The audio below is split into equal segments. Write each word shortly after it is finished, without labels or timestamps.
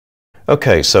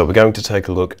Okay, so we're going to take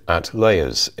a look at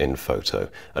layers in Photo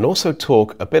and also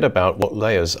talk a bit about what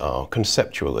layers are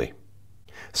conceptually.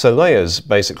 So layers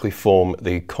basically form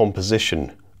the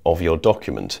composition of your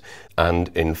document, and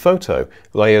in Photo,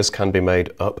 layers can be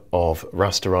made up of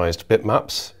rasterized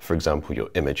bitmaps, for example your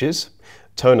images,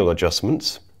 tonal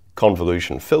adjustments,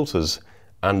 convolution filters,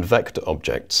 and vector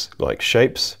objects like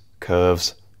shapes,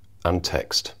 curves, and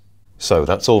text. So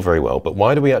that's all very well, but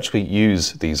why do we actually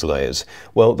use these layers?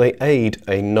 Well, they aid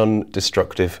a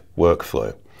non-destructive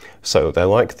workflow. So they're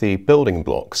like the building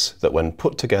blocks that when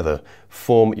put together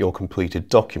form your completed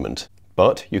document,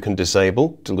 but you can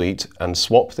disable, delete, and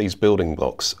swap these building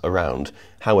blocks around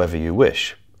however you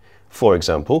wish. For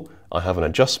example, I have an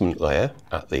adjustment layer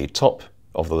at the top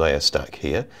of the layer stack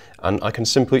here, and I can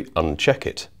simply uncheck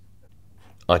it.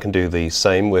 I can do the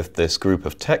same with this group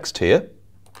of text here.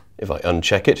 If I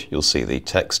uncheck it, you'll see the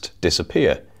text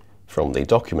disappear from the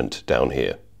document down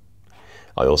here.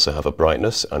 I also have a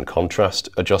brightness and contrast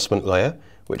adjustment layer,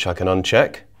 which I can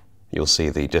uncheck. You'll see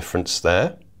the difference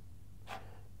there.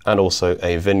 And also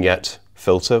a vignette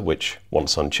filter, which,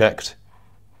 once unchecked,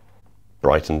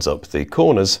 brightens up the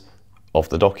corners of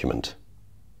the document.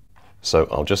 So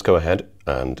I'll just go ahead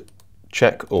and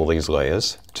check all these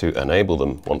layers to enable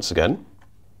them once again.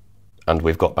 And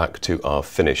we've got back to our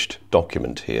finished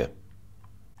document here.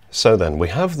 So then we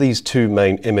have these two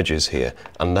main images here,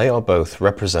 and they are both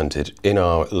represented in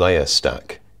our layer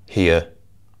stack here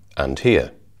and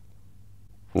here.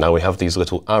 Now we have these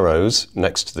little arrows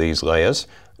next to these layers.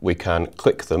 We can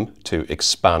click them to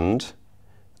expand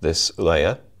this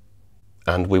layer,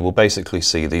 and we will basically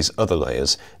see these other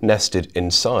layers nested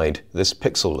inside this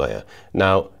pixel layer.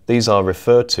 Now these are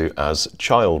referred to as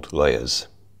child layers.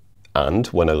 And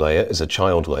when a layer is a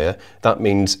child layer, that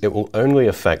means it will only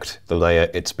affect the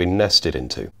layer it's been nested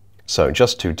into. So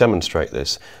just to demonstrate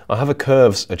this, I have a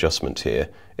curves adjustment here.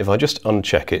 If I just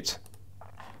uncheck it,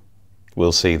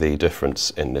 we'll see the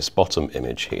difference in this bottom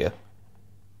image here.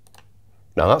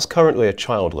 Now that's currently a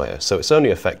child layer, so it's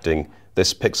only affecting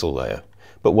this pixel layer.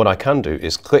 But what I can do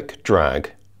is click,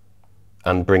 drag,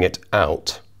 and bring it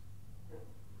out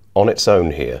on its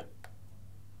own here.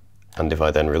 And if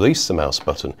I then release the mouse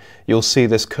button, you'll see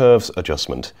this curves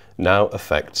adjustment now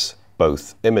affects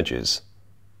both images.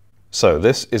 So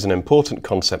this is an important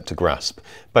concept to grasp.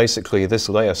 Basically, this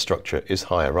layer structure is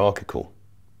hierarchical.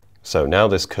 So now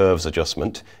this curves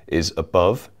adjustment is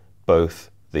above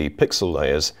both the pixel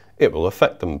layers, it will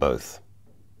affect them both.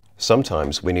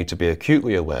 Sometimes we need to be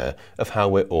acutely aware of how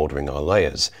we're ordering our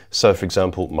layers. So for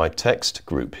example, my text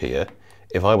group here,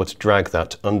 if I were to drag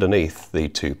that underneath the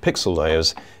two pixel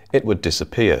layers, it would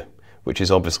disappear, which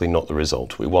is obviously not the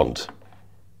result we want.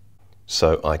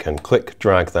 So I can click,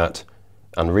 drag that,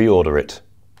 and reorder it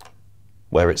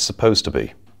where it's supposed to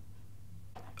be.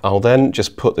 I'll then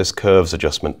just put this curves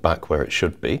adjustment back where it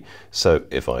should be. So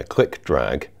if I click,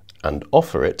 drag, and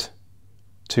offer it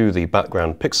to the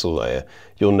background pixel layer,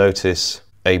 you'll notice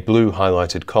a blue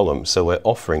highlighted column, so we're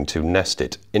offering to nest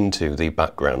it into the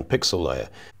background pixel layer.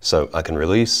 So I can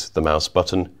release the mouse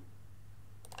button,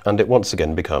 and it once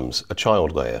again becomes a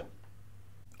child layer.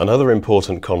 Another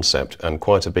important concept, and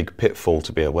quite a big pitfall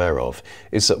to be aware of,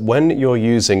 is that when you're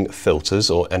using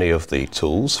filters or any of the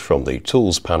tools from the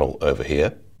Tools panel over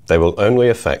here, they will only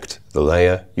affect the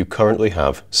layer you currently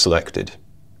have selected.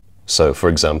 So for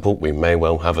example, we may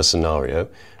well have a scenario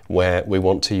where we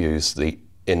want to use the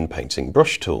In-Painting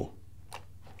Brush tool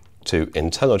to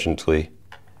intelligently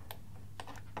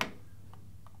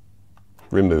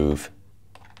remove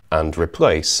and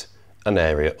replace an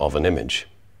area of an image.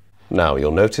 Now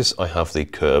you'll notice I have the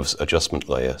curves adjustment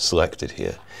layer selected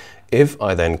here. If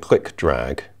I then click,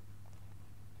 drag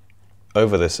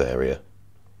over this area,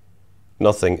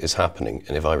 nothing is happening,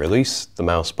 and if I release the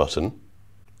mouse button,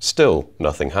 still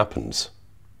nothing happens.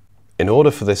 In order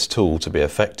for this tool to be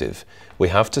effective, we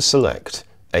have to select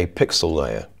a pixel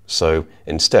layer. So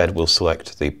instead we'll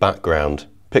select the background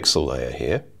pixel layer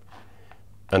here,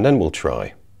 and then we'll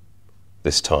try.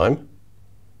 This time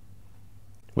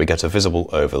we get a visible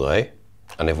overlay,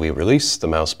 and if we release the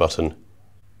mouse button,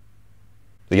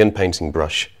 the In-Painting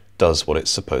Brush does what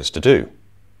it's supposed to do.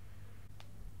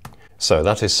 So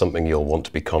that is something you'll want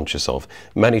to be conscious of.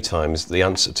 Many times the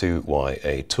answer to why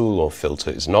a tool or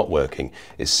filter is not working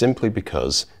is simply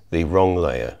because the wrong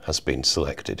layer has been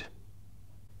selected.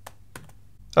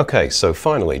 Okay, so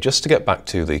finally, just to get back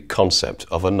to the concept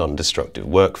of a non-destructive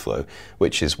workflow,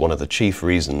 which is one of the chief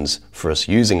reasons for us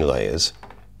using layers,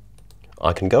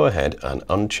 I can go ahead and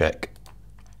uncheck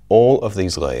all of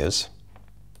these layers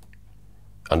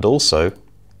and also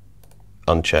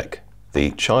uncheck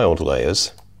the child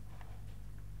layers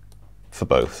for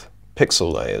both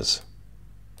pixel layers,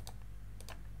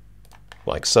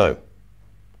 like so.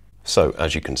 So,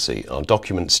 as you can see, our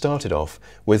document started off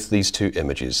with these two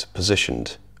images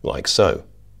positioned, like so.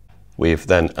 We've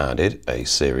then added a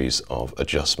series of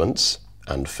adjustments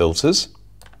and filters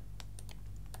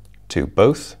to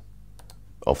both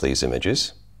of these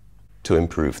images to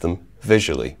improve them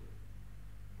visually.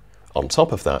 On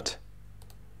top of that,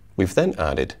 we've then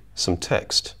added some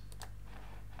text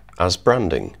as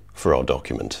branding for our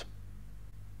document.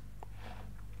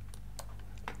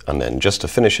 And then just to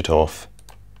finish it off,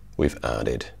 we've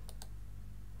added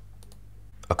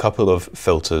a couple of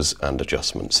filters and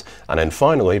adjustments. And then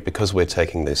finally, because we're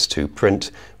taking this to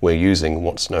print, we're using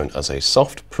what's known as a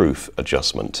soft proof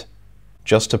adjustment,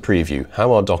 just to preview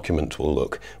how our document will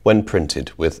look when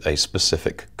printed with a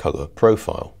specific color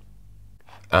profile.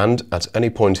 And at any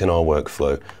point in our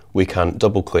workflow, we can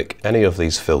double-click any of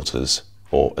these filters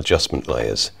or adjustment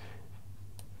layers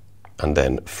and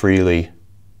then freely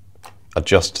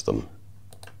adjust them.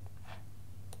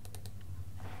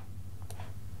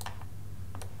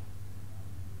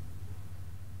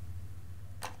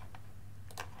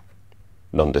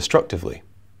 Non-destructively.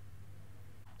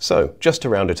 So, just to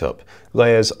round it up,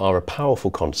 layers are a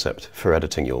powerful concept for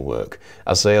editing your work,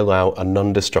 as they allow a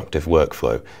non-destructive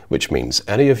workflow, which means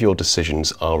any of your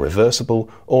decisions are reversible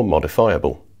or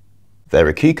modifiable. They're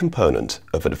a key component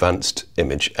of advanced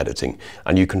image editing,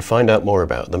 and you can find out more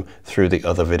about them through the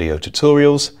other video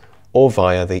tutorials or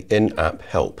via the in-app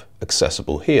help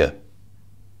accessible here.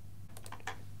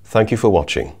 Thank you for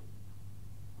watching.